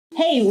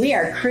Hey, we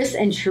are Chris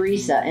and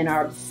Teresa and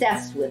are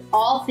obsessed with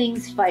all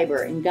things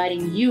fiber and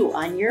guiding you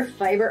on your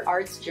fiber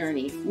arts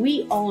journey.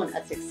 We own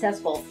a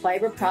successful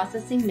fiber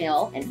processing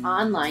mill, an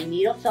online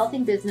needle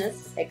felting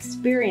business,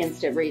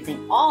 experienced at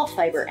raising all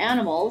fiber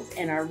animals,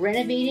 and are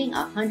renovating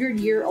a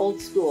 100-year-old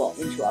school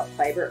into a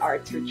fiber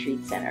arts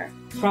retreat center.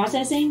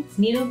 Processing,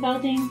 needle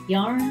felting,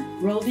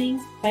 yarn, roving,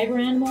 fiber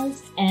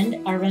animals,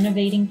 and our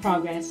renovating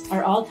progress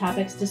are all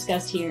topics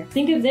discussed here.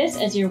 Think of this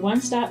as your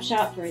one-stop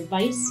shop for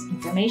advice,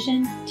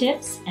 information,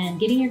 tips, and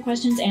getting your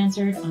questions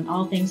answered on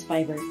all things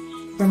fiber,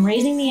 from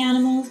raising the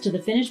animals to the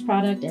finished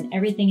product and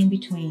everything in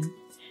between.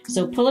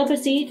 So pull up a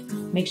seat,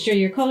 make sure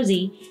you're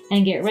cozy,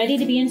 and get ready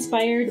to be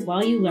inspired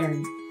while you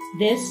learn.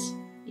 This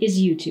is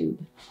EweTube.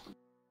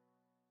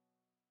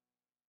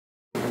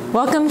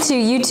 Welcome to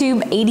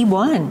EweTube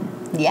 81.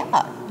 Yeah.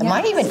 Am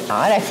I even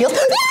on? I feel.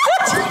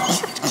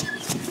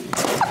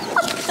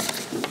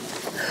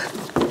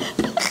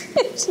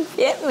 She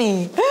hit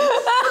me.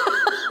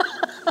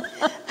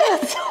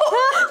 That's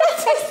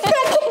the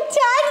second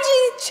time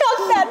she's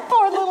chucked that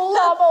poor little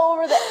llama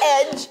over the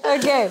edge.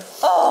 Okay.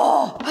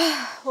 Oh.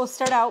 We'll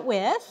start out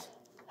with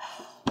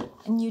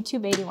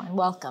EweTube 81.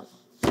 Welcome.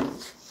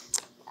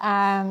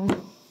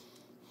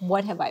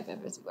 What have I been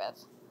busy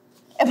with?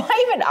 Am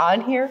I even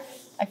on here?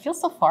 I feel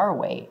so far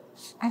away.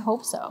 I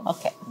hope so.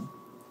 Okay.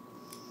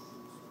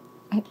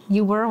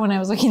 You were when I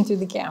was looking through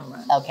the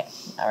camera. Okay.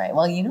 All right.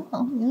 Well, you know.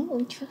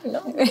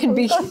 It'd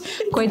be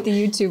quite the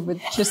YouTube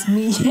with just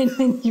me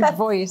and your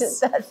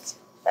voice.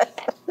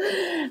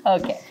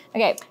 Okay.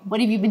 Okay. What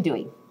have you been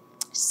doing?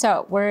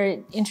 So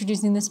we're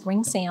introducing the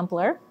spring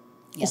sampler,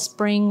 the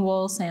spring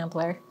wool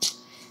sampler.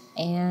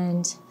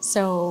 And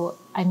so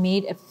I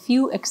made a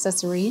few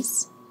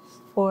accessories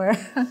for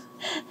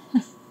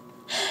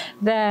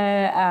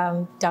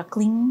the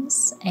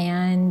ducklings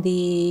and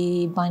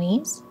the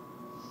bunnies.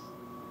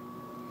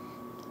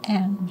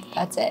 And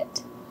that's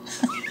it.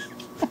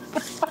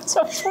 What's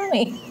so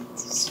funny?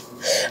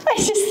 I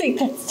just think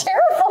that's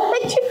terrible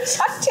that you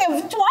chucked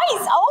him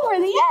twice over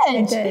the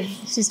edge. I did.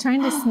 She's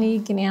trying to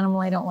sneak an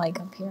animal I don't like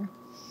up here.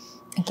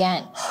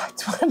 Again.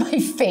 It's one of my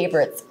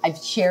favorites. I've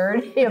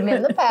shared him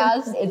in the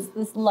past. It's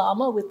this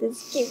llama with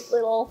this cute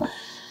little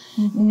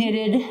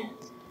knitted.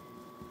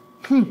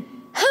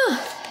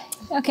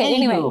 Okay,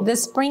 anyway, the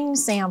spring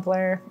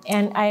sampler,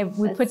 and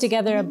we put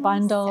together a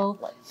bundle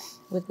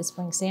with the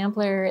spring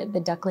sampler, the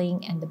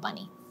duckling, and the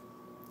bunny.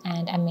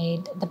 And I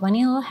made the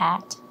bunny a little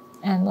hat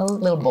and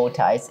little bow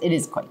ties. It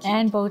is quite cute.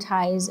 And bow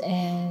ties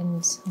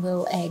and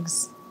little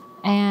eggs.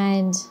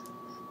 And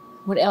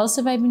what else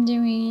have I been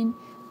doing?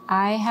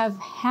 I have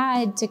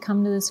had to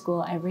come to the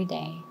school every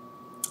day.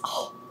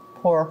 Oh,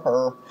 poor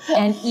her.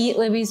 And eat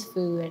Libby's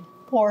food.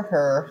 Poor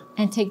her.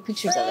 And take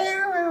pictures of it.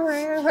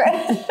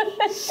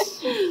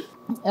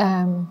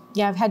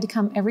 Yeah, I've had to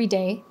come every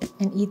day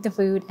and eat the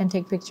food and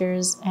take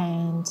pictures,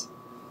 and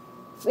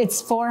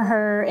it's for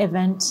her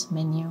event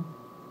menu.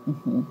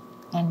 Mm-hmm.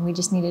 And we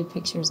just needed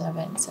pictures of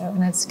it. So,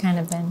 and it's kind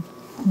of been.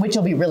 Which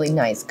will be really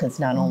nice because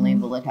not only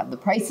will it have the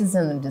prices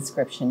and the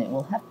description, it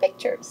will have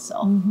pictures.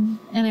 So,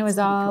 and it was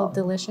all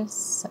delicious.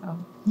 So,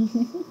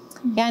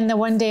 yeah. And the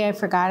one day I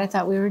forgot, I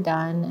thought we were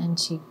done, and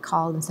she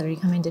called and said, "Are you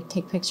coming to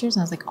take pictures?"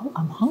 And I was like, "Oh,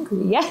 I'm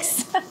hungry.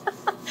 Yes,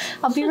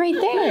 I'll be right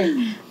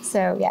there."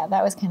 So yeah,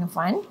 that was kind of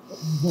fun.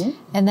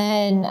 And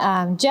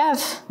then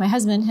Jeff, my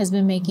husband, has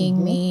been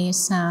making me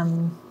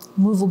some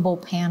movable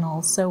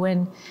panels. So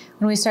when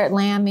we start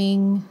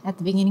lambing at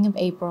the beginning of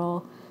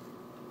April,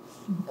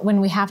 when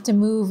we have to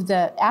move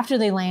after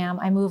they lamb,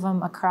 I move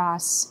them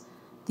across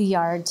the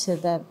yard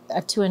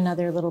to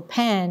another little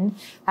pen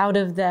out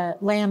of the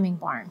lambing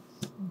barn.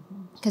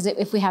 Because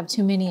if we have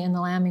too many in the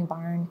lambing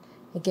barn,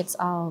 it gets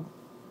all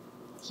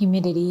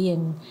humidity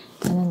and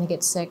then they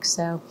get sick.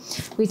 So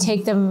we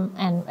take them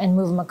and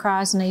move them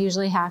across, and I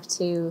usually have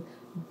to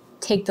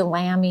take the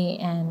lammy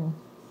and,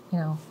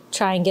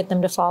 try and get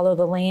them to follow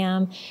the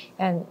lamb.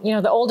 And,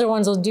 the older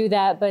ones will do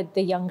that, but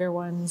the younger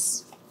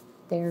ones,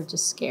 they're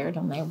just scared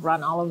and they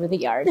run all over the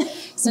yard.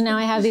 So now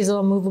I have these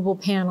little movable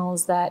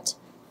panels that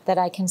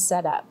I can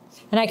set up.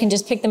 And I can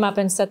just pick them up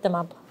and set them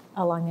up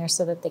along there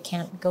so that they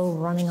can't go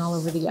running all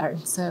over the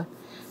yard. So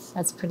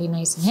that's pretty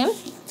nice of him.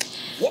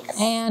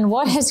 Yes. And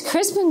what has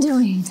Chris been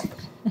doing?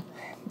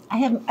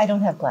 I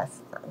don't have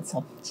glasses on,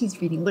 so she's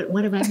reading.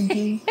 What have I been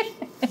doing?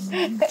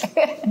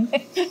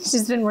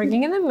 She's been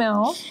working in the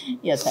mill.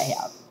 Yes, I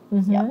have.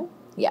 Yep.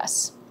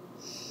 Yes.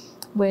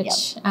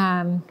 Which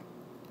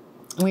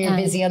we were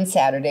busy on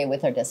Saturday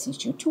with our Destiny's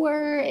Shoe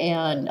tour,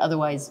 and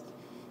otherwise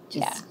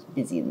just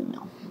busy in the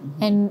mill.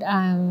 And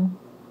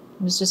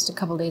it was just a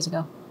couple days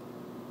ago.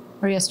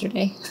 Or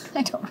yesterday.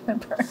 I don't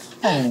remember.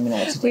 I don't even know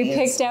what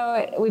today is.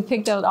 We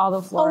picked out all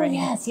the flooring.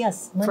 Oh,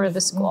 yes. For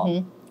the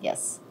school.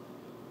 Yes.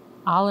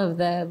 All of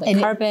the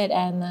carpet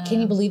and the...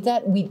 Can you believe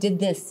that? We did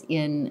this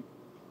in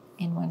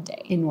 1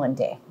 day. In 1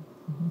 day.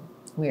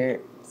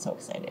 We're so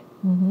excited.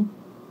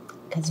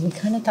 because we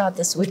kind of thought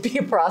this would be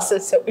a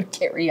process that would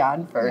carry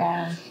on for,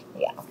 Yeah.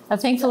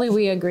 Thankfully,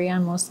 we agree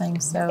on most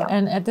things. So,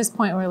 and at this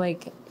point, we're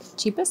like,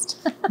 cheapest?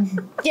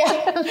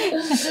 Yeah.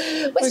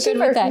 We're good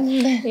with that.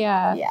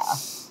 Yeah. Yeah.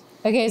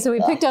 Okay, so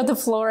we picked out the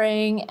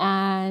flooring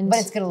and... But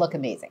it's going to look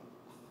amazing.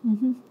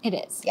 It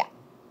is. Yeah.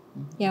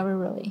 Yeah, we're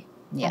really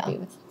happy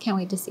with it. Can't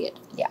wait to see it.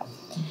 Yeah.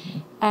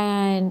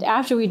 And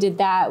after we did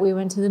that, we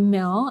went to the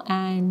mill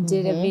and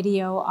did a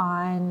video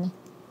on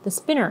the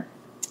spinner.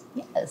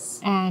 Yes.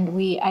 And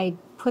I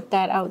put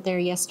that out there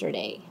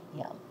yesterday.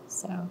 Yeah.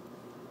 So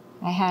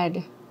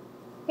I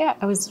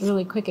was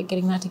really quick at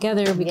getting that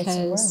together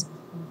because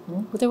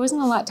there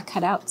wasn't a lot to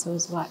cut out, so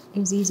it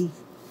was easy.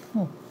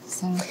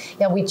 So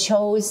yeah, we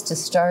chose to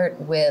start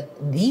with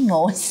the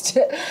most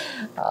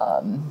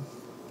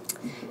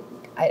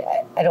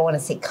I don't want to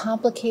say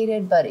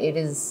complicated, but it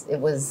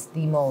was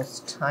the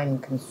most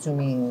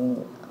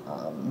time-consuming,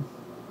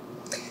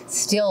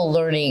 still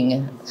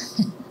learning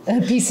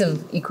piece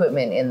of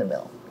equipment in the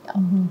mill.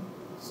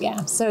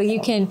 Yeah, so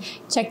you can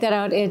check that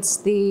out.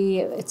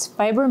 It's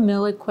Fiber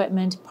Mill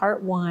Equipment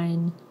Part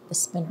 1, the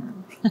spinner.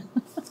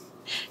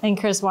 And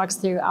Chris walks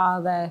through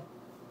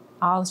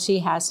all she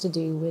has to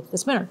do with the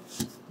spinner.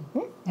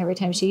 Every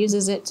time she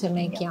uses it to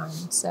make yarn.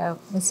 So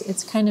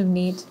it's kind of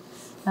neat,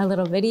 a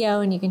little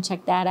video, and you can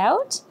check that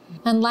out.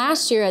 And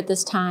last year at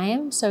this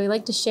time, so we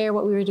like to share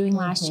what we were doing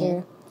last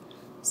year.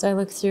 So I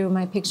looked through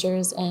my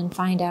pictures and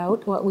find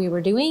out what we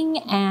were doing,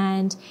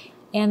 and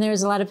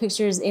there's a lot of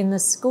pictures in the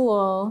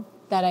school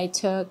that I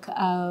took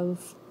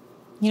of,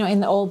 in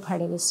the old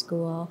part of the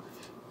school,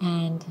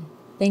 and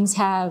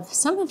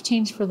some have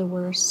changed for the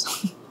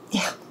worse.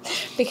 Yeah.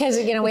 Because,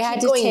 we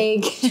had to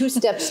take 2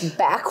 steps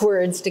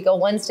backwards to go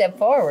 1 step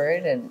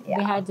forward, and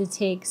we had to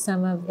take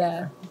some of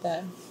the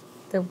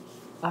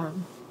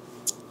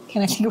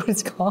can I think of what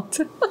it's called?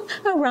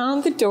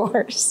 Around the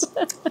doors.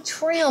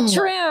 Trim off.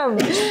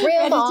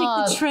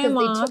 The trim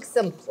off. They took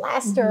some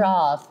plaster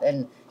off,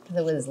 and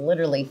it was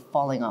literally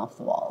falling off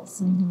the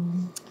walls.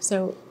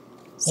 So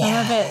some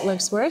of it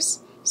looks worse,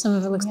 some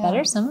of it looks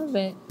better, some of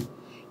it,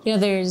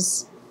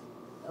 there's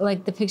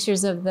like the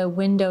pictures of the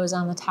windows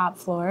on the top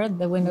floor.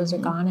 The windows are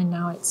gone, and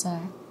now it's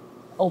a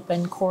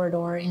open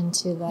corridor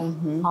into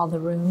all the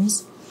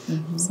rooms.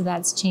 So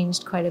that's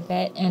changed quite a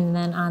bit. And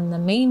then on the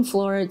main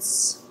floor,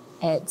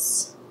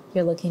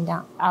 you're looking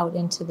out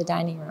into the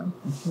dining room.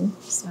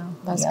 So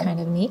that's kind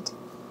of neat.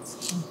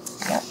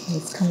 Yeah,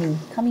 it's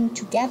coming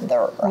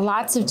together.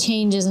 Lots of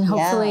changes, and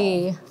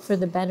hopefully for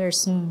the better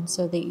soon,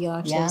 so that you'll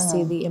actually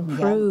see the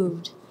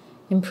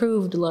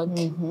improved look.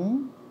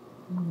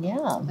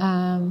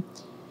 Yeah.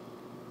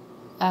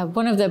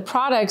 One of the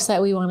products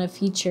that we want to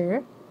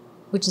feature,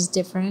 which is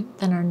different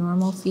than our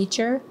normal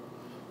feature,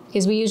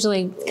 because we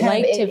usually feature...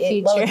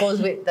 Well, it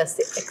goes with the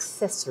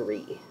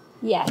accessory.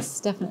 Yes,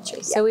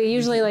 definitely. So we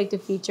usually like to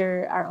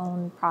feature our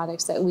own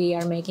products that we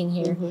are making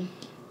here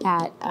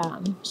at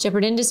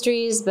Shepherd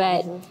Industries.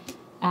 But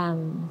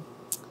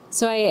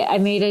so I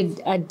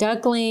made a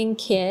duckling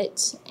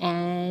kit,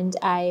 and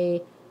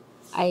I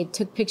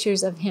took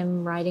pictures of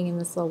him riding in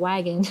this little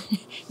wagon.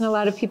 And a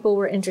lot of people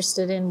were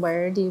interested in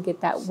where did you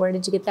get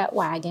that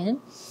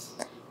wagon?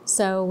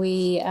 So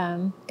we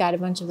got a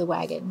bunch of the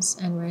wagons,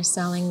 and we're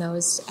selling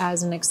those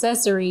as an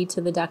accessory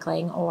to the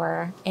duckling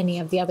or any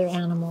of the other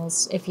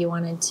animals if you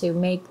wanted to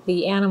make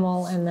the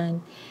animal and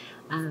then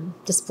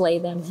display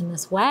them in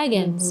this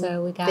wagon.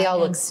 So we got they all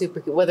look super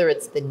cute, whether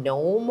it's the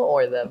gnome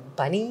or the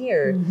bunny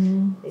or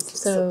it's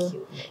so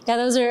cute. Yeah,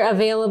 those are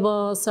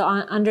available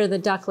under the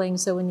duckling.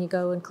 So when you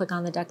go and click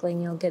on the duckling,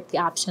 you'll get the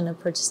option of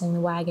purchasing the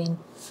wagon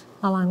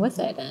along with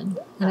it, and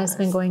it's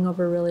been going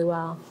over really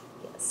well.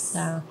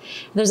 So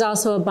there's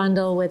also a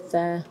bundle with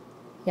I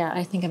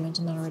think I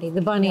mentioned that already,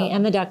 the bunny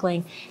and the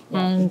duckling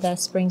and the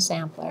spring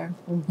sampler.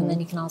 And then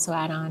you can also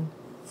add on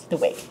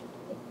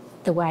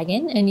the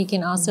wagon, and you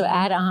can also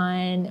add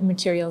on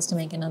materials to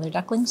make another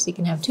duckling, so you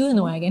can have 2 in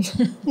the wagon,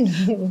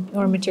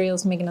 or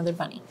materials to make another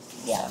bunny.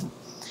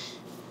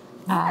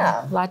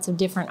 Lots of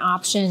different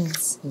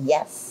options.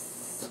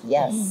 Yes.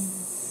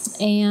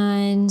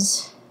 And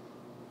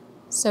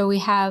so we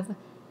have,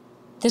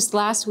 this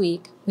last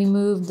week, we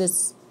moved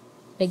this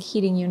big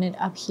heating unit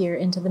up here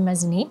into the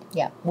mezzanine.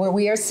 Yeah, where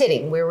we are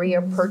sitting, where we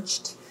are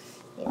perched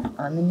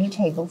on the new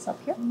tables up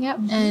here. Yep,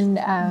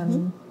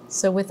 and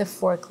so with a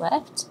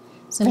forklift.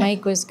 So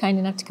Mike was kind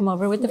enough to come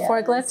over with the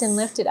forklift and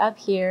lift it up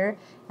here,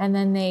 and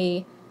then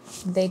they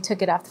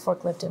took it off the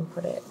forklift and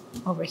put it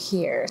over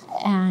here.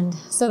 And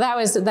so that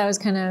was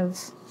kind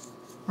of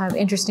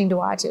interesting to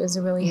watch. It was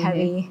a really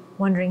heavy,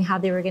 wondering how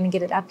they were going to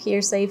get it up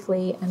here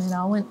safely, and it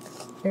all went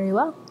very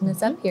well, and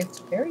it's up here.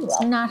 Very well.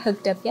 It's not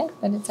hooked up yet,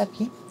 but it's up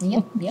here.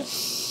 Yep.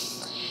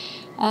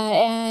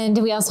 And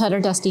we also had our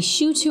dusty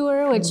shoe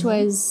tour, which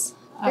was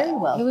very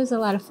well. It was a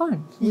lot of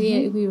fun.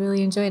 We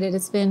really enjoyed it.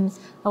 It's been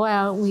a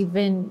while. We've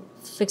been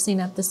fixing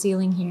up the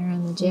ceiling here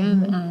in the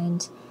gym,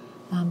 and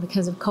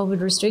because of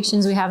COVID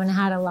restrictions, we haven't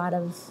had a lot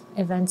of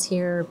events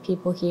here or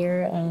people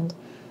here, and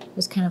it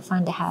was kind of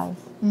fun to have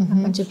a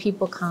bunch of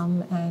people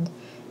come, and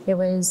it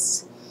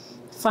was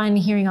fun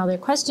hearing all their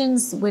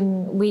questions.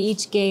 When we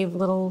each gave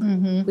little,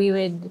 we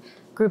would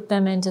group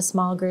them into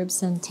small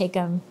groups and take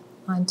them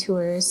on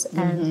tours,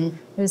 and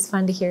it was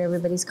fun to hear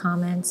everybody's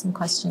comments and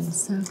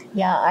questions. So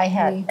yeah, I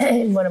had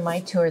in one of my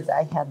tours,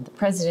 I had the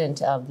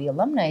president of the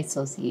Alumni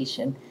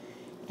Association,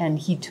 and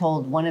he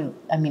told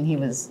he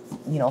was,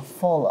 you know,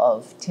 full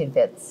of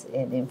tidbits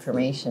and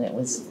information. It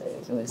was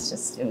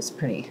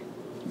pretty,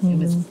 it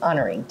was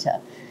honoring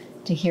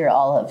to hear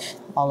all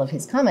of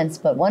his comments.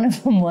 But one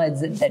of them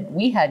was that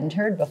we hadn't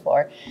heard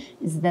before,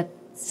 is that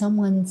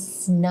someone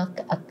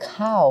snuck a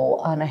cow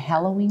on a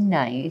Halloween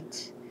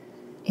night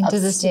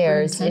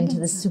upstairs into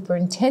the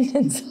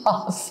superintendent's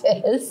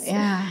office,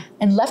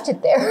 and left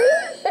it there.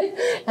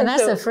 And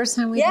that's the first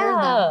time we heard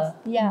that.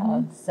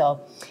 Yeah.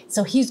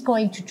 So he's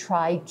going to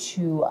try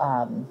to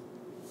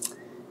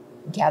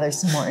gather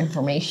some more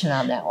information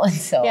on that one.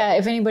 So yeah,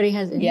 if anybody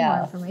has any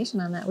more information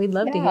on that, we'd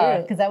love to hear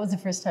it, because that was the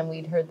first time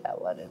we'd heard that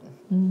one.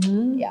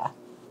 And yeah,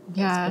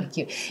 it's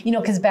pretty cute. You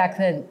know, because back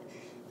then,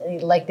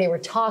 like they were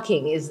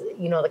talking, is,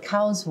 you know, the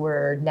cows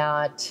were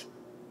not.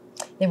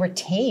 They were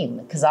tame,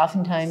 because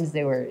oftentimes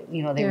they were,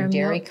 you know, they were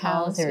dairy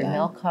cows, they were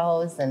milk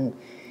cows, and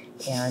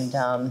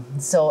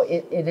so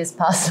it is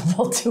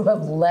possible to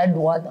have led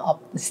one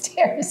up the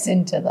stairs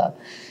into the,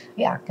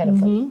 kind of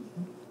fun.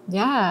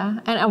 Yeah,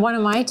 and at one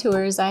of my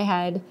tours, I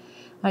had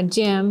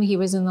Jim. He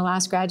was in the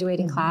last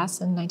graduating class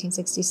in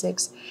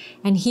 1966,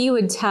 and he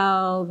would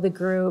tell the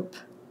group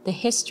the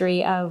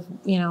history of,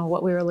 you know,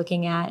 what we were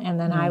looking at, and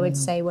then I would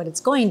say what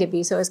it's going to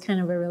be. So it was kind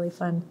of a really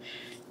fun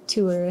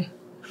tour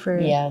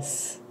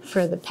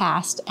for the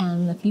past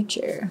and the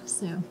future.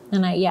 So,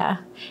 and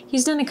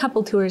he's done a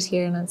couple tours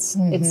here, and it's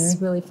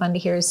really fun to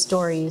hear his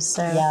stories.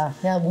 So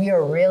yeah, we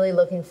are really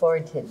looking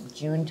forward to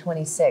June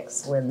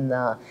 26th, when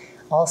the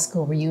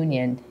all-school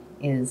reunion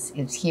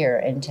is here,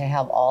 and to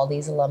have all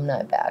these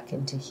alumni back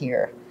and to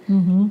hear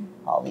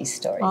all these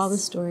stories. All the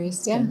stories,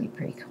 it's gonna be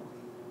pretty cool.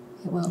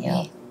 It will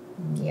be.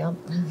 Yep.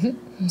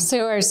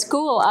 So our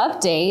school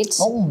update.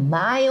 Oh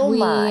my.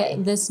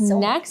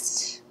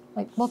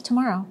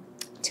 Tomorrow.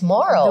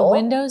 Tomorrow? The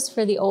windows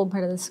for the old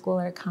part of the school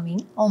are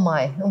coming. Oh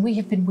my, we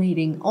have been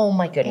waiting. Oh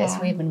my goodness,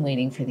 we have been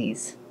waiting for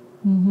these.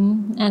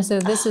 And so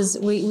this is,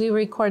 we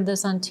record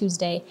this on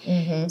Tuesday.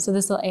 So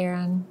this will air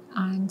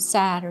on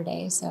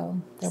Saturday.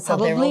 So there'll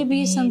probably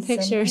be some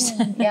pictures.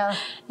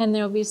 And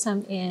there'll be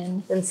some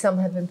in. And some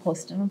have been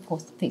posted on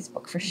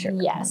Facebook for sure.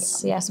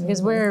 Yes,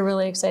 because we're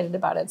really excited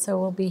about it. So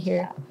we'll be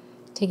here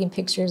taking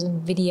pictures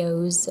and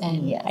videos,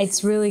 and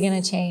it's really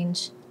going to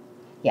change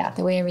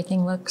the way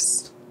everything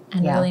looks.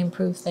 And really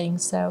improve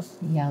things. So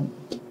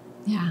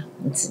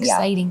it's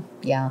exciting.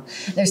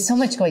 There's so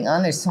much going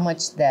on. There's so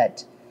much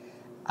that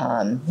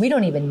we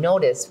don't even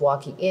notice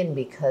walking in,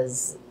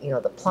 because, you know,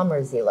 the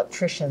plumbers, the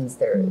electricians,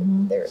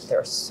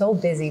 they're so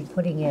busy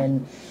putting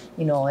in,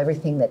 you know,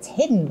 everything that's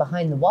hidden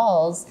behind the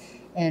walls.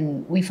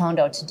 And we found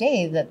out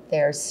today that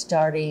they're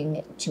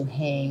starting to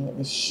hang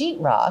the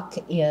sheetrock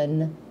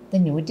in the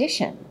new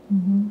addition.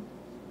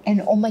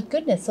 And oh my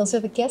goodness, those are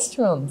the guest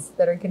rooms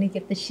that are going to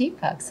get the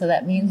sheetrock. So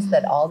that means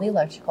that all the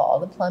electrical, all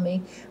the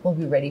plumbing will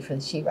be ready for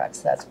the sheetrock.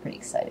 So that's pretty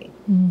exciting.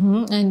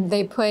 And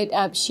they put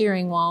up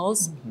shearing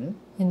walls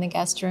in the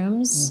guest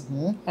rooms.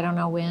 I don't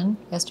know when.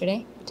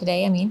 Yesterday?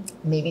 Today, I mean.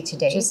 Maybe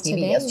today. Just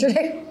maybe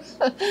yesterday.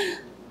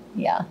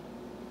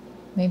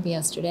 Maybe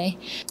yesterday.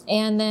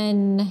 And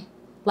then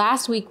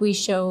last week we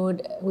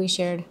shared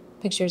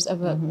pictures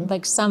of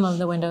like some of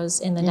the windows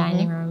in the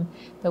dining room,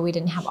 but we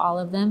didn't have all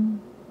of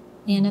them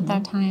in at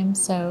that time.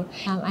 So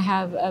I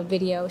have a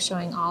video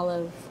showing all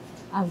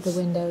of the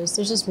windows.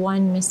 There's just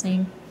one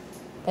missing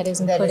that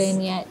isn't put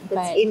in yet.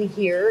 But in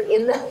here,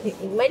 you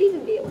might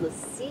even be able to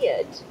see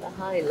it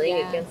behind,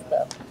 laying against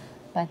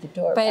by the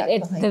door. But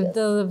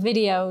the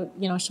video,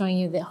 you know, showing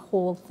you the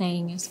whole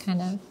thing is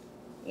kind of,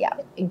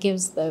 it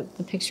gives the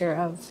picture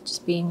of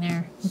just being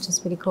there, which is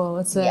pretty cool.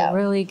 It's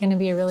really going to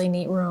be a really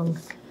neat room.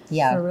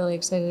 We're really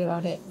excited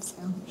about it.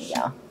 So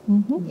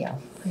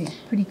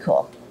pretty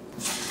cool.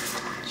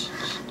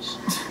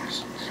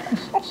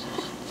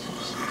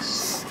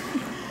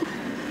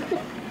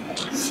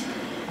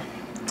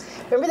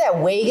 Remember that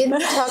wagon we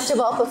talked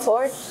about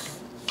before?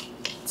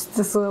 It's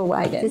this little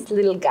wagon. This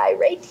little guy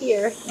right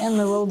here. And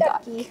the little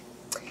ducky.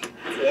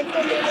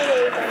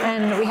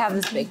 And we have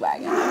this big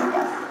wagon.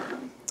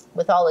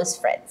 With all his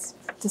friends.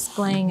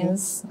 Displaying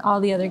his,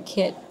 all the other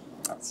kit.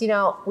 So, you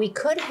know, we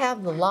could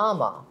have the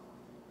llama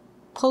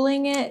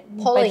pulling it,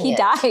 but he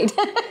died.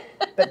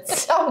 But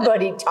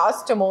somebody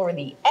tossed him over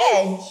the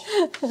edge.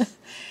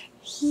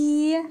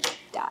 He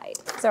died.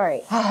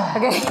 Sorry.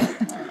 Okay.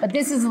 But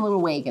this is a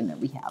little wagon that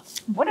we have.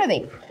 What are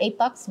they? $8,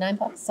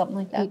 $9, something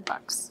like that?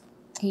 $8.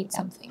 8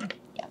 something.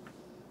 Yeah.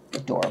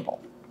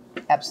 Adorable.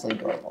 Absolutely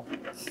adorable.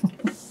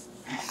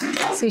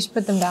 So you should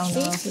put them down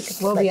now.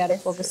 We'll be out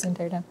of focus in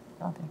there.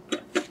 Oh, there.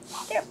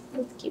 There.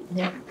 Let's keep them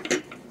there.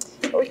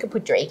 Or we could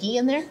put Drakey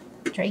in there.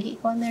 Drakey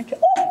go in there too.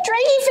 Oh,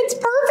 Drakey fits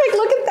perfect.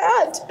 Look at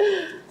that.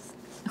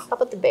 How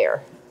about the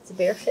bear? Does the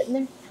bear fit in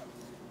there?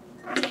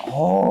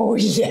 Oh,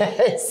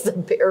 yes. The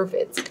bear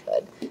fits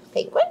good.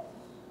 Penguin?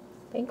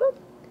 Penguin.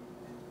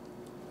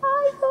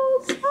 Hi,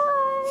 folks.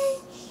 Hi.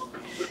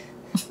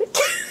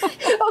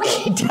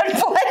 Okay, done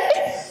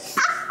playing.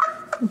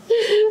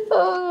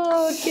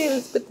 Oh, okay,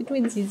 let's put the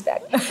twinsies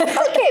back.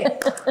 Okay,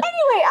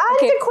 anyway, on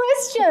to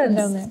questions.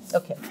 Down there.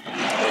 Okay.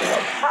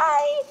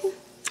 Hi.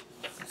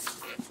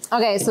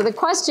 Okay, so the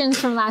questions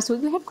from last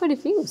week, we had quite a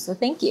few, so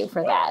thank you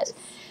for that.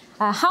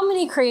 How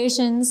many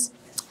creations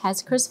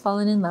has Chris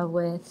fallen in love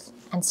with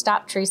and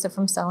stopped Teresa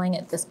from selling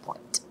at this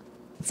point?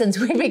 Since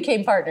we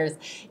became partners,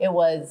 it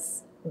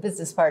was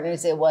business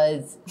partners, it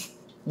was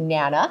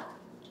Nana.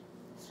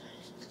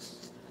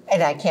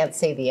 And I can't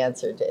say the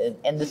answer to it.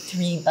 And the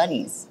 3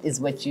 buddies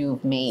is what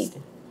you've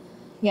made.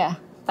 Yeah,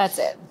 that's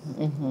it.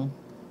 Mm-hmm.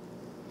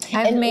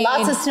 I've made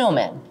lots of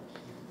snowmen.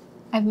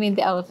 I've made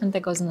the elephant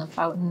that goes in the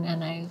fountain,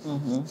 and I've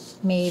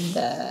made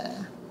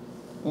the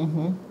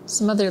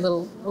some other a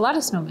lot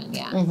of snowmen.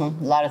 Yeah,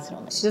 A lot of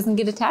snowmen. She doesn't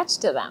get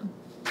attached to them,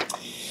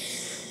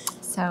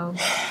 so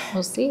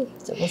we'll see.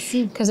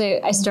 Because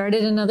I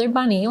started another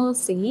bunny. We'll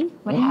see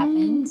what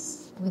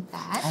happens with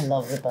that. I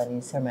love the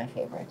bunnies. They're my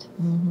favorite.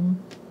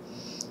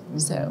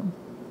 So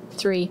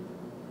 3,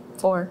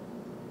 4.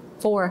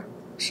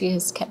 She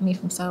has kept me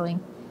from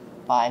selling.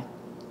 5.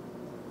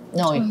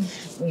 No,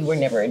 we were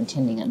never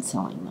intending on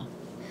selling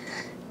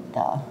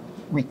the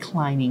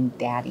reclining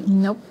daddy.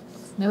 Nope.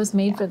 It was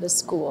made for the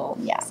school.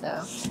 Yeah.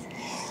 So,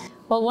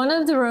 well, one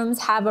of the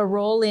rooms have a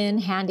roll-in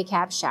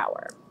handicap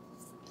shower.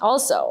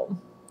 Also,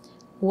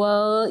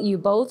 will you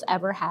both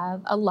ever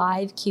have a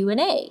live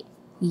Q&A?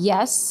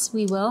 Yes,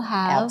 we will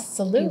have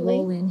Absolutely. a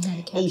roll-in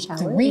handicap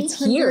shower.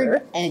 It's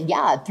here. And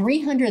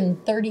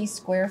 330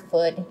 square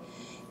foot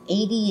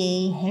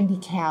ADA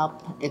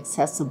handicap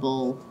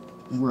accessible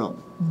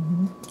room.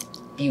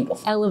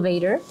 Beautiful.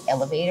 Elevator.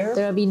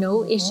 There'll be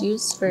no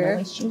issues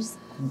for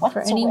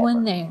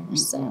anyone there.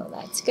 So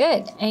that's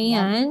good.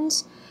 And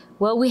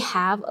well, we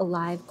have a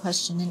live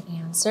question and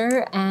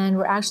answer, and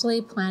we're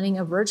actually planning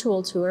a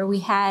virtual tour. We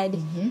had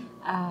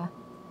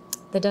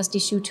the Dusty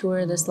Shoe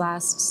Tour this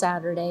last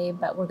Saturday,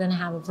 but we're going to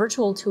have a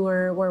virtual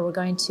tour where we're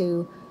going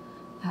to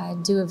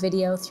do a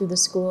video through the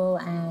school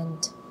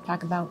and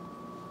talk about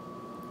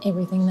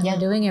everything that we're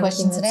doing,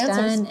 everything that's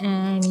done,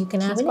 and you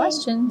can ask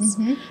questions.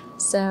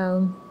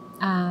 So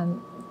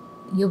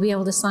you'll be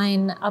able to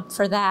sign up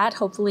for that,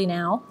 hopefully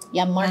now.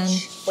 Yeah,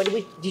 March,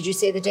 did you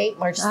say the date?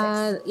 March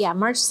 6th? Yeah,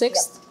 March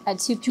 6th at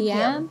 2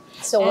 p.m.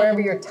 So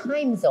wherever your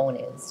time zone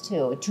is,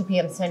 too, 2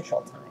 p.m.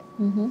 Central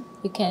Time.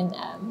 You can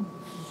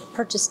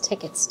purchase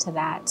tickets to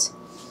that,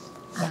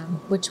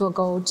 which will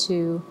go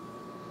to,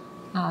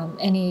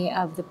 any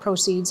of the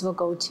proceeds will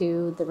go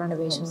to the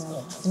renovation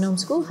of the Nome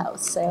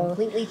Schoolhouse. So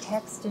completely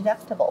tax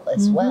deductible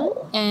as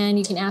well. And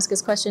you can ask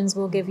us questions.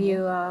 We'll give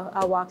you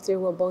a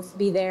walkthrough. We'll both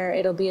be there.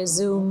 It'll be a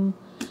Zoom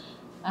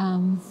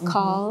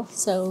call,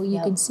 so you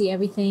can see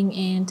everything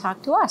and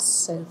talk to us.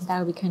 So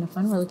that'll be kind of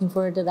fun. We're looking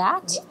forward to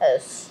that.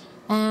 Yes.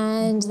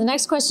 And the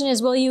next question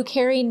is, will you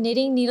carry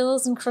knitting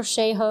needles and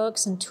crochet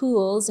hooks and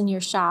tools in your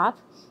shop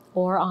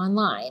or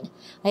online?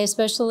 I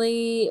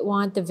especially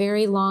want the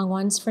very long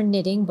ones for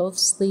knitting, both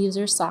sleeves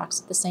or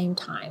socks at the same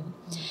time.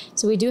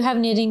 So we do have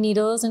knitting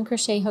needles and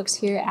crochet hooks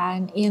here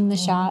and in the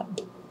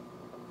shop,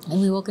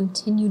 and we will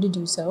continue to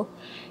do so.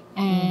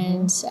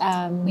 And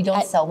we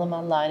don't sell them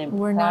online, and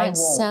we're not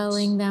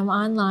selling them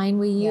online.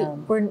 We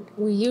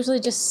usually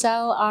just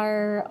sell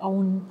our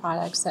own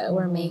products that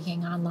we're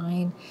making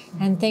online,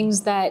 and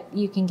things that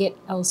you can get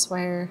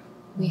elsewhere.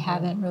 We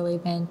haven't really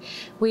been.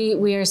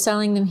 We are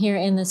selling them here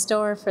in the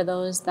store for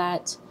those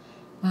that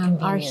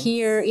are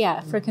here.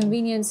 Yeah, for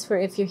convenience. For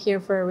if you're here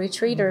for a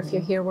retreat, or if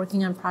you're here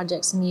working on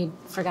projects and you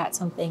forgot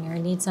something or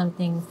need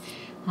something,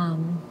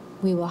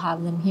 we will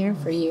have them here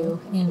for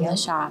you in the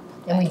shop.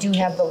 And we do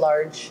have the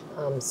large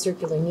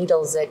circular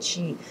needles that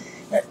she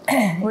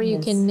where you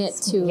can knit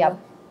to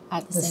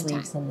at the same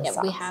sleeves time. And the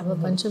socks. We have a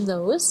bunch of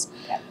those.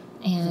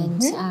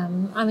 And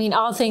I mean,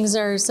 all things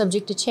are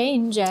subject to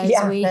change as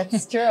we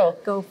that's true.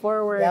 go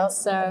forward. Yep,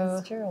 so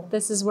that's true.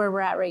 this is where we're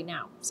at right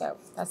now. So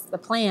that's the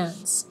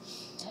plans.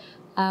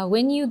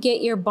 When you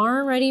get your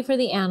barn ready for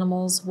the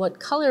animals, what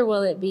color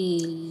will it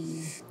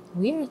be?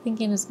 We are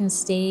thinking it's going to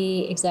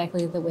stay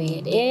exactly the way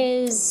it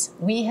is.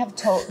 We have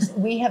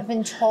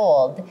been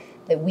told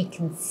that we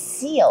can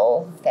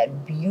seal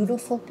that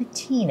beautiful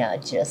patina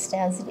just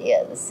as it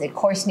is. It, of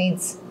course,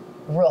 needs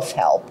roof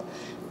help.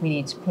 We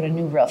need to put a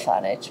new roof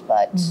on it,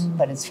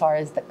 but as far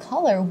as the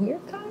color, we're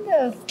kind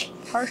of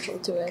partial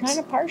to it. Kind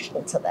of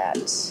partial to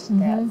that.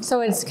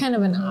 So it's kind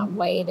of an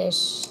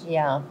whitish.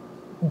 Yeah,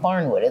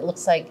 barnwood. It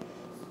looks like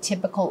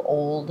typical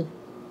old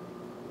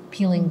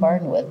peeling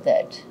barnwood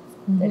that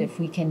if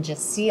we can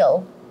just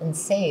seal and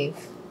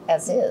save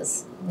as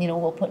is,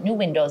 we'll put new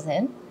windows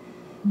in,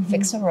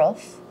 fix a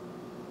roof.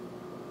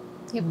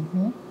 Yep.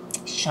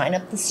 Shine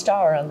up the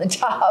star on the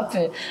top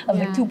of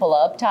the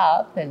cupola up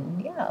top,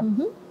 and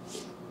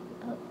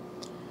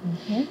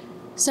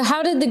So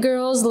how did the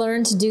girls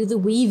learn to do the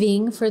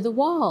weaving for the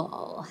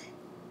wall?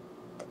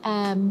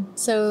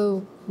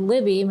 So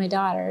Libby, my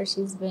daughter,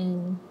 she's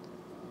been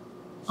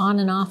on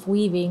and off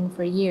weaving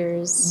for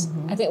years.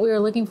 I think we were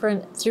looking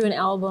through an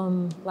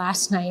album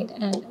last night,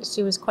 and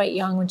she was quite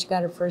young when she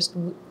got her first,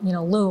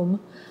 loom.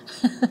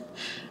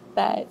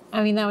 That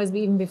was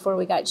even before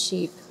we got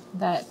sheep.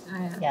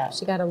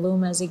 She got a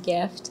loom as a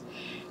gift.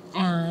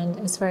 And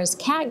as far as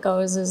Kat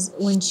goes, is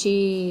when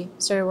she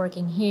started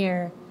working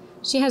here,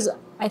 she has,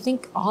 I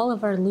think, all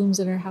of our looms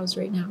in her house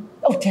right now.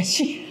 Oh, does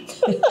she?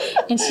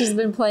 And she's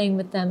been playing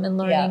with them and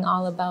learning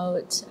all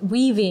about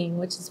weaving,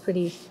 which is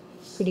pretty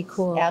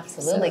cool.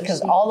 Absolutely,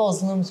 because all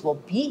those looms will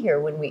be here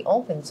when we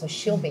open, so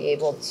she'll be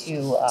able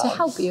to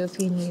help you if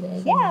you need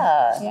it.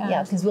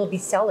 Yeah, because we'll be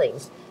selling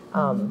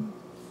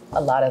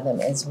a lot of them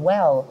as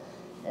well,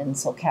 and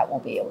so Kat will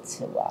be able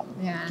to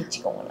get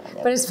you going on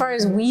that. But as far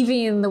as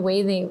weaving the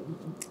way they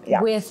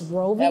with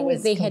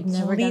roving, they had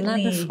never done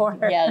that before.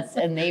 Yes,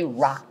 and they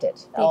rocked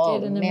it. They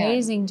did an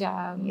amazing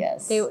job.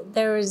 Yes.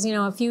 There was,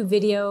 a few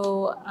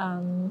video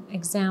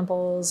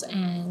examples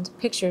and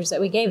pictures that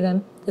we gave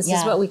them. This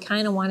is what we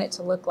kind of want it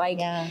to look like.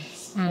 Yeah.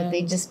 And but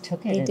they just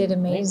took it. They did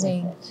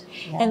amazing.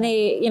 And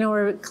they,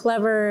 were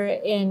clever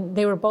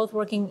they were both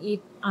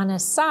working on a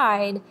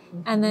side,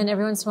 and then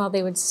every once in a while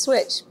they would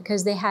switch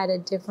because they had a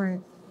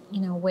different,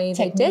 way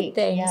Technique, they did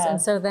things. Yeah.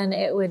 And so then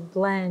it would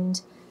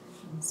blend.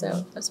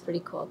 So that's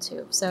pretty cool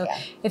too. So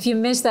if you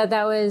missed that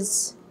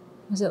was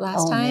it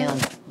last time? Man.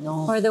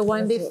 No. Or the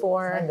one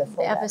before,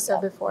 the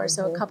episode before.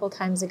 So a couple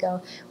times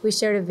ago, we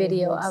shared a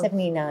video of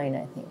 79,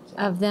 I think.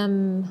 Of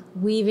them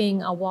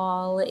weaving a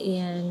wall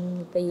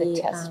in the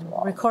test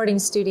wall. recording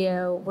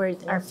studio where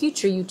our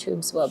future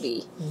YouTubes will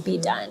be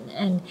done.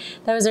 And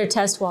that was our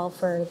test wall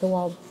for the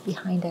wall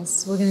behind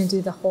us. We're going to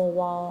do the whole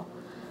wall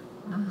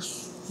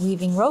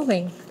weaving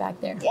roving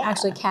back there. Yeah.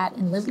 Actually, Kat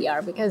and Libby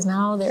are, because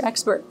now they're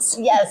experts.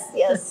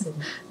 Yes.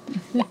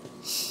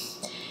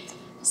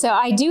 So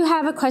I do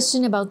have a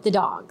question about the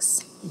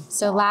dogs.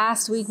 So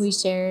last week we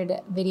shared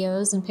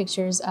videos and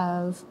pictures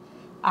of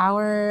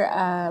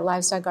our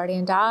livestock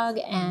guardian dog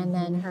and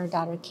then her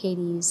daughter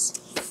Katie's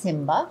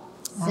Simba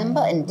and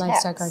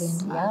livestock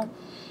guardian dog.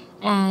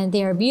 And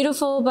they are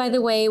beautiful, by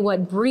the way.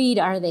 What breed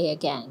are they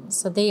again?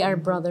 So they are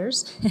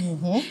brothers,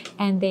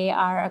 and they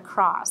are a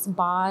cross,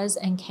 Boz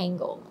and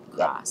Kangol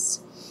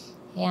cross.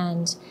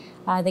 And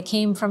they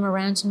came from a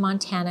ranch in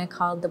Montana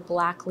called the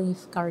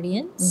Blackleaf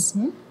Guardians.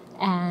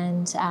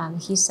 And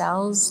he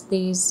sells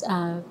these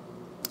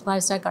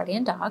livestock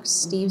guardian dogs,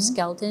 Steve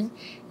Skelton,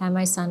 and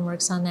my son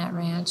works on that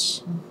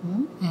ranch.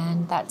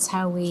 And that's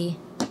how we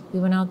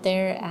went out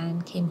there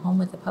and came home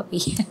with a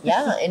puppy.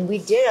 And we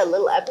did a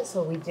little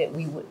episode.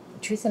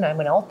 Teresa and I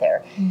went out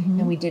there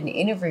and we did an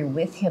interview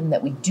with him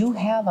that we do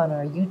have on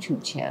our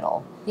YouTube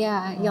channel.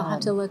 Yeah, you'll have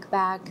to look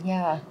back.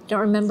 Yeah.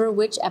 Don't remember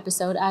which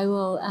episode. I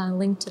will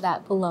link to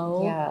that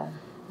below. Yeah.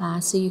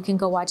 So you can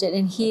go watch it.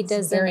 And he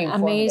does an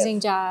amazing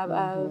job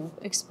of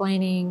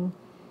explaining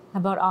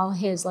about all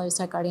his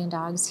livestock guardian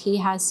dogs. He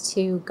has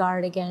to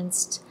guard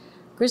against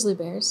grizzly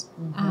bears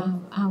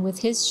with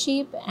his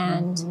sheep,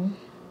 and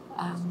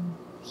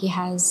he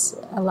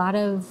has a lot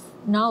of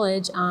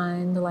knowledge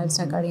on the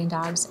livestock guardian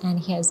dogs, and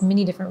he has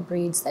many different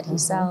breeds that he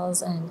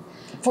sells, and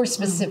for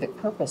specific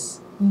purpose.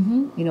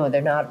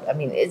 They're not,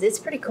 it's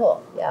pretty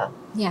cool.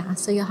 Yeah,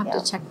 so you'll have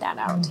to check that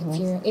out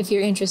if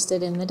you're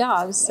interested in the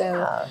dogs.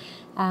 So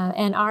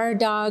and our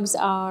dogs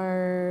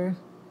are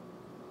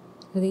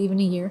they even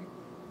a year?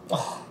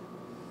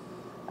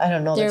 I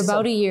don't know. They're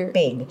about a year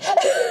big.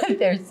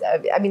 This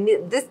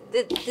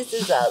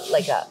is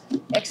like a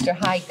extra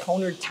high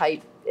coner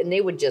type, and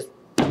they would just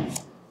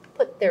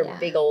put their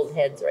big old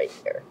heads right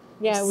there.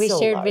 Yeah, we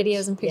shared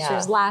videos and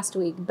pictures last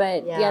week,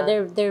 but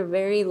they're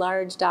very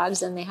large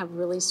dogs, and they have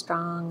really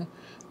strong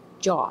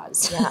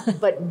jaws.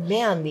 But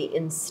man, the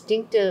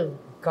instinctive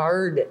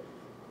guard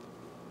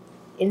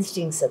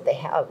instincts that they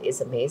have is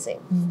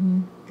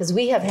amazing. Because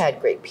we have had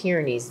Great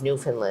Pyrenees,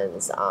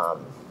 Newfoundlands,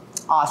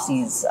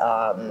 Aussies,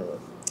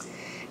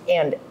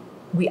 and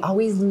we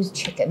always lose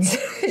chickens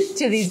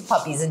to these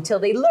puppies until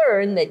they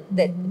learn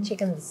that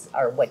chickens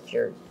are what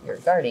you're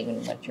guarding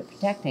and what you're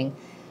protecting.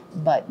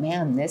 But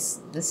man, this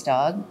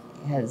dog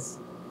has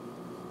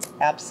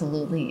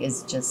absolutely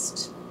is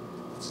just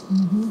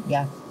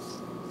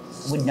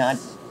would not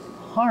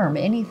harm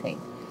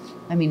anything.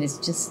 It's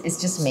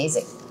just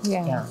amazing.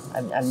 Yeah,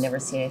 I've never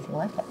seen anything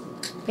like that.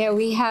 Yeah,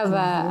 we have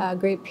a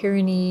Great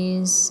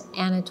Pyrenees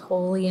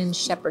Anatolian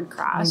Shepherd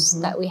cross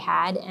that we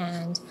had,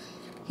 and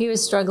he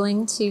was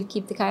struggling to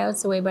keep the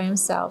coyotes away by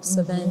himself.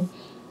 So then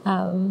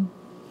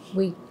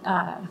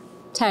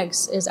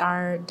Tex is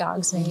our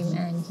dog's name,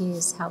 and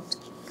he's helped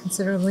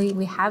considerably.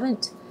 We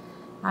haven't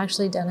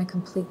actually done a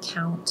complete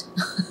count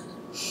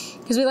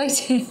because we like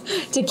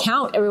to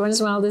count every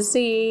once in a while to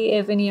see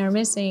if any are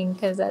missing,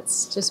 because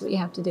that's just what you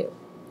have to do.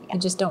 You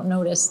just don't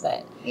notice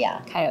that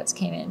coyotes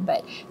came in.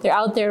 But they're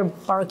out there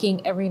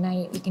barking every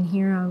night. You can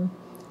hear them.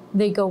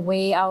 They go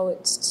way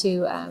out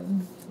to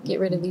get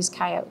rid of these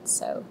coyotes.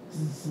 So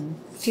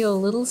feel a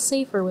little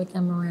safer with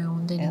them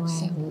around anyway.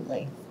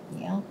 Absolutely.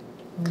 Yeah.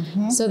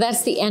 So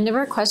that's the end of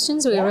our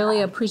questions. We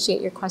really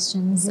appreciate your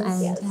questions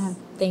and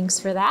thanks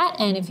for that.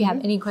 And if you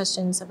have any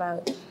questions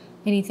about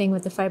anything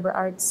with the fiber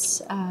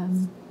arts,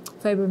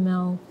 fiber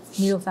mill,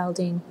 needle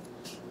felting,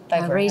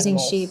 raising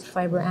sheep,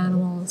 fiber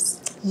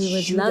animals, we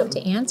would love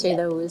to answer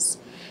those.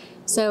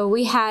 So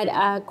we had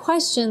a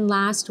question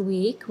last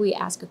week. We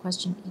ask a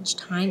question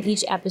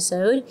each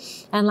episode.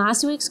 And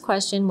last week's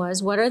question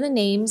was, what are the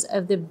names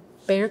of the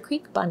Bear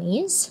Creek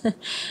bunnies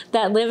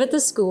that live at the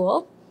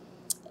school?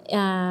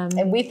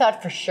 And we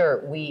thought for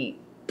sure we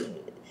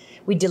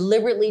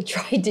deliberately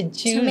tried to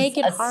choose to make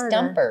it a harder.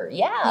 stumper.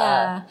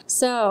 Yeah.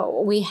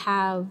 So we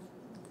have,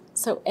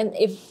 and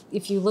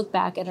if you look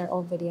back at our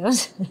old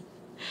videos,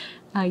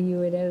 you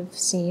would have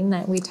seen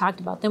that we talked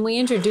about them. We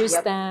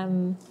introduced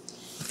them,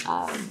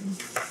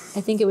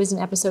 I think it was in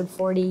episode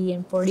 40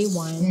 and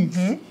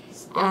 41.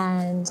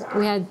 And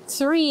we had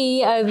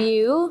 3 of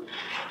you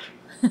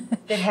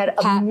that had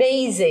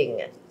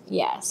amazing,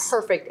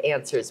 perfect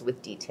answers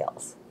with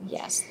details.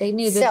 Yes, they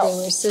knew that they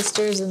were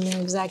sisters and their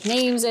exact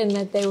names, and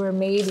that they were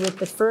made with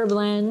the fur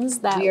blends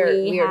that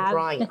we are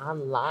drawing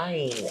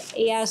online.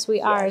 Yes, we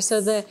are.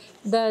 So the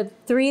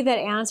 3 that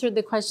answered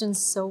the questions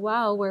so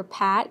well were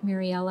Pat,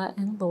 Mariella,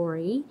 and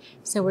Lori.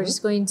 So we're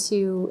just going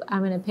to, I'm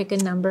going to pick a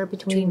number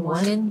between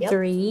 1 and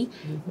 3,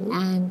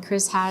 and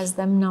Chris has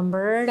them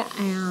numbered,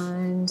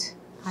 and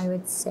I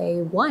would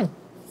say 1.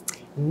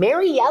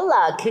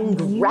 Mariella,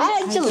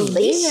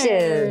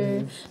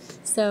 congratulations.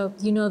 So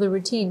you know the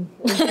routine.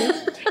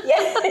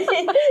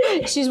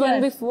 She's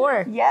won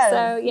before. Yes.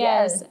 So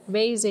yes,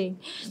 amazing.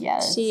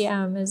 Yes. She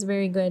is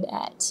very good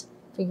at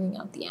figuring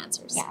out the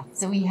answers. Yeah.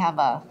 So we have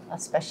a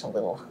special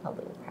little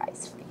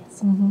prize for you.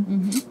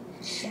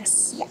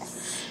 Yes.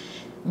 Yes.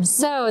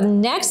 So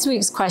next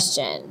week's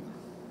question.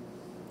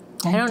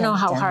 I don't know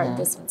how hard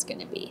this one's going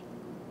to be.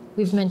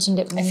 We've mentioned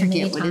it many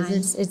times. What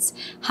is it? It's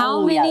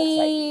how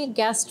many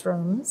guest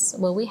rooms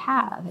will we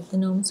have at the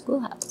Nome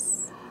Schoolhouse?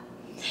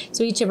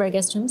 So each of our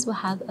guest rooms will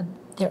have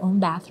their own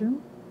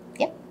bathroom.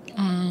 Yep.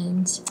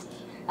 And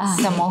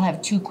some will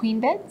have 2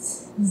 queen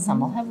beds. Some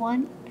will have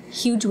 1.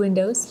 Huge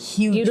windows.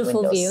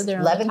 Beautiful view. They're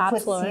on the top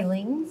floor. 11-foot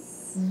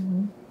ceilings.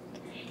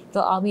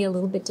 They'll all be a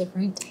little bit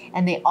different.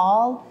 And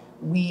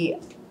we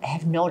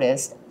have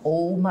noticed,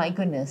 oh my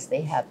goodness,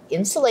 they have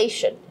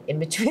insulation in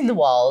between the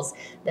walls.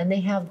 Then they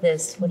have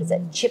this, what is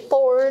that,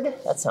 chipboard?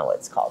 That's not what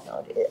it's called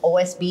now,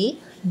 OSB.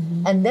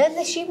 And then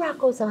the sheetrock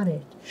goes on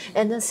it.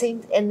 And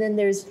then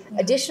there's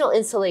additional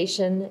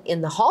insulation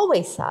in the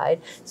hallway side,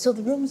 so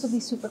the rooms will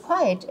be super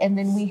quiet. And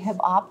then we have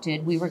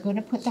opted, we were going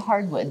to put the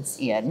hardwoods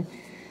in,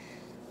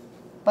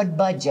 but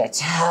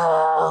budget,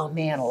 oh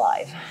man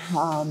alive.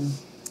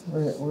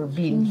 We're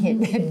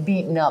being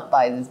beaten up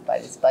by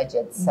this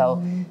budget.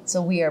 So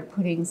we are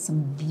putting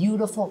some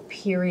beautiful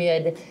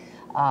period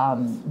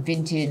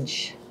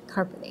vintage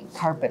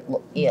carpet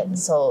in.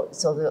 So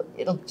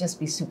it'll just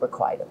be super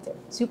quiet up there,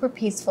 super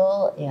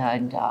peaceful,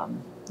 and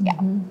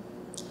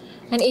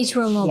And each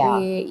room will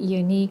be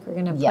unique. We're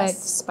going to put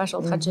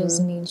special touches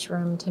in each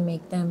room to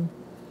make them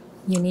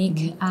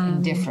unique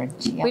and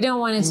different. We don't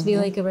want it to be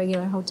like a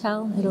regular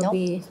hotel. It'll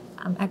be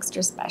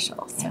extra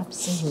special. So.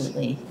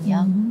 Absolutely.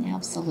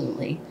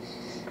 Absolutely.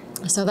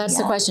 So that's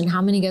the question.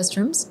 How many guest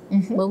rooms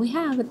will we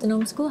have at the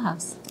Nome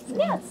Schoolhouse?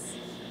 Yes.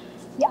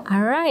 Yeah.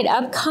 All right.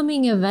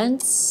 Upcoming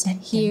events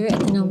here at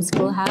the Nome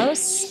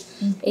Schoolhouse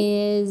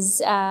is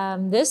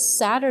this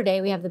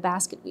Saturday. We have the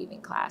basket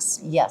weaving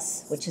class.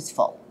 Yes, which is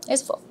full.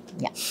 It's full.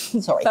 Yeah,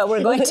 sorry. But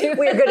we're going to.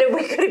 we're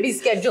going to be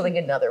scheduling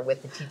another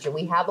with the teacher.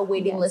 We have a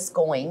waiting list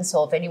going,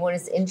 so if anyone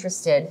is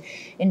interested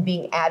in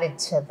being added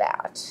to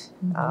that,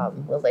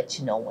 we'll let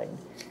you know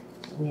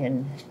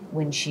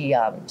when she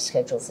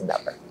schedules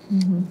another.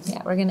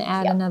 Yeah, we're going to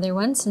add another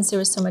one since there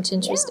was so much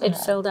interest. It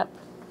filled up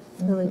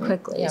really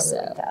quickly.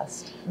 Really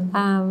fast.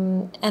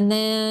 And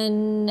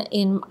then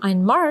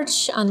on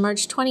March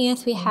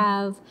 20th, we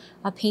have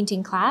a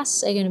painting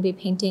class. I'm going to be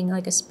painting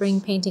like a spring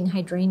painting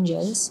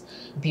hydrangeas.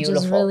 Beautiful.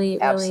 Which is really,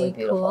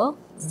 Absolutely really cool.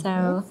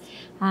 So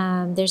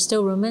there's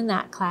still room in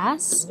that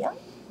class.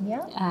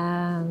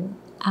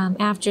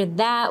 After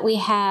that, we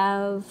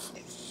have...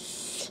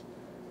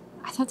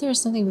 I thought there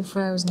was something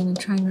before I was going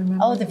to try and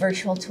remember. Oh, the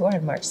virtual tour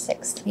on March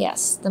 6th.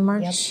 Yes, the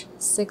March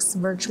 6th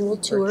virtual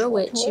tour,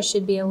 which you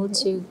should be able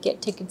to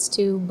get tickets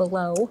to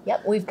below.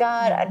 Yep, we've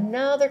got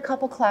another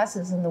couple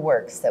classes in the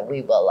works that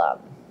we will...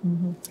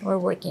 We're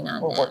working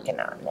on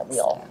that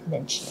we'll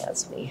mention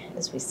as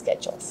we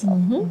schedule. So.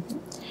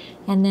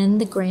 And then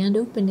the grand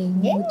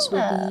opening, which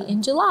will be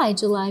in July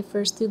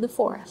 1st through the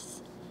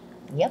 4th.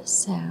 Yep.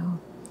 So,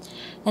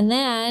 and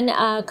then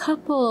a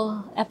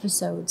couple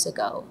episodes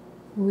ago,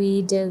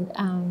 we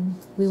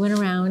went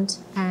around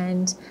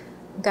and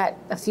got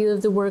a few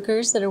of the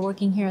workers that are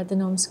working here at the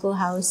Nome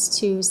Schoolhouse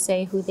to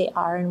say who they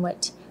are and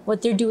what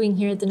they're doing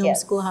here at the Nome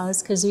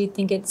Schoolhouse, because we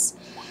think it's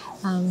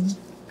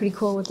pretty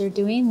cool what they're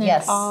doing.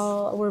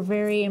 We're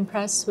very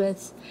impressed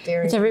with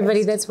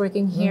everybody that's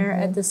working here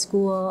at the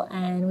school,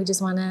 and we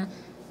just want to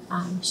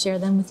share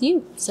them with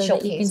you so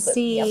that you can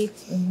see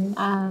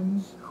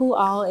who who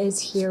all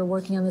is here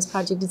working on this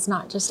project. It's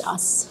not just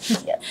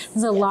us. Yes.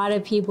 There's a lot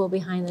of people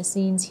behind the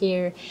scenes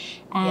here.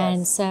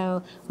 And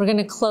so we're going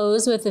to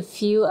close with a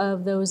few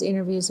of those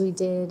interviews we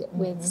did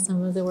with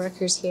some of the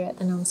workers here at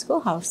the Nome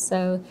Schoolhouse.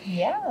 So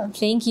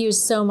thank you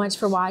so much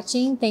for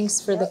watching. Thanks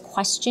for the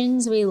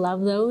questions. We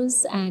love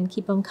those, and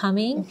keep them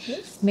coming.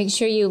 Make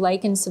sure you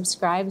like and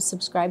subscribe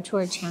to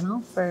our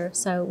channel,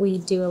 so we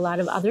do a lot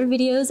of other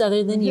videos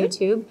other than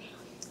YouTube.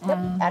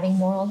 Adding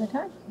more all the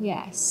time.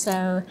 Yes,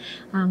 so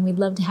we'd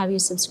love to have you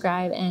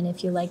subscribe, and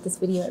if you like this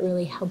video, it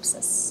really helps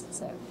us.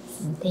 So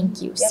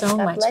thank you so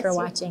much for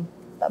watching.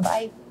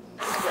 Bye-bye.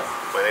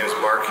 My name is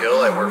Mark Hill.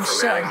 I work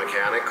for Manning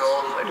Mechanical.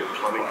 I do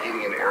plumbing,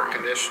 heating, and air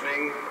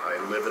conditioning. I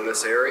live in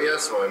this area,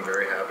 so I'm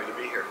very happy to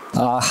be here.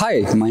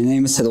 Hi, my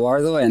name is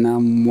Eduardo, and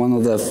I'm one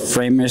of the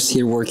framers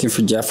here working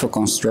for Jeffro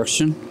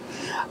Construction.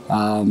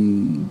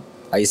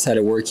 I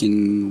started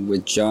working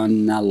with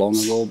John not long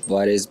ago,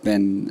 but it's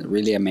been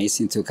really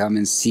amazing to come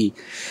and see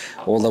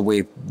all that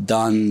we've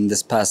done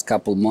this past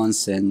couple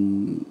months,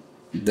 and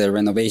the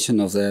renovation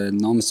of the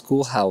Nome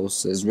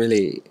Schoolhouse is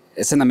really,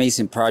 it's an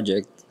amazing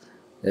project.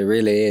 It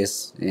really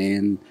is,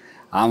 and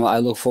I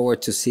look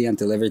forward to see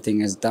until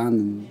everything is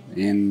done,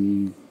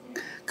 and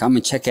come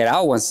and check it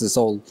out once it's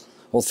all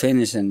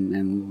finished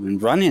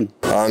and running.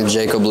 I'm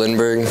Jacob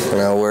Lindberg, and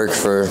I work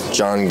for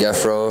John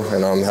Geffro,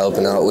 and I'm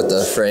helping out with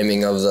the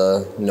framing of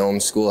the Nome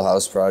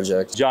Schoolhouse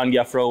project. John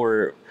Geffro,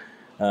 we're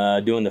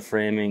doing the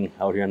framing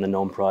out here on the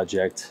Nome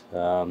project.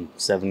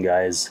 7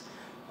 guys,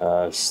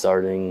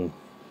 starting,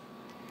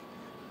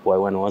 boy,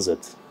 when was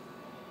it?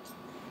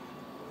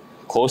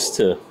 Close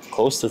to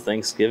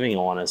Thanksgiving, I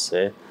want to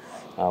say.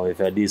 We've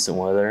had decent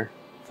weather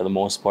for the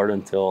most part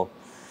until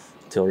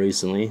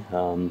recently.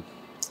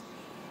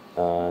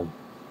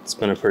 It's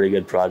been a pretty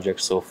good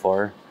project so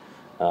far.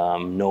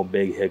 No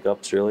big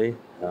hiccups really,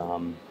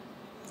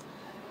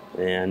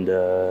 and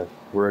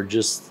we're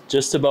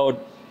just about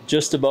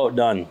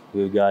done.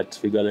 We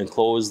got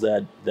enclosed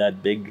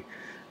that big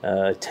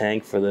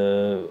tank for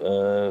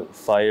the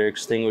fire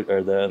extinguisher,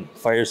 or the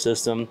fire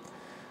system.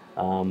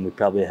 We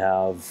probably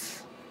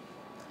have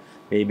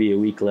maybe a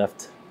week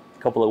left,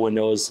 a couple of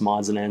windows, some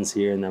odds and ends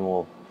here, and then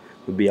we'll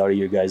be out of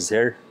your guys'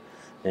 hair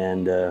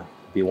and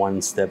be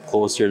one step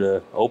closer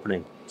to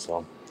opening. So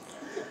I'm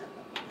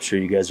sure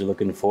you guys are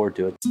looking forward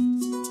to it.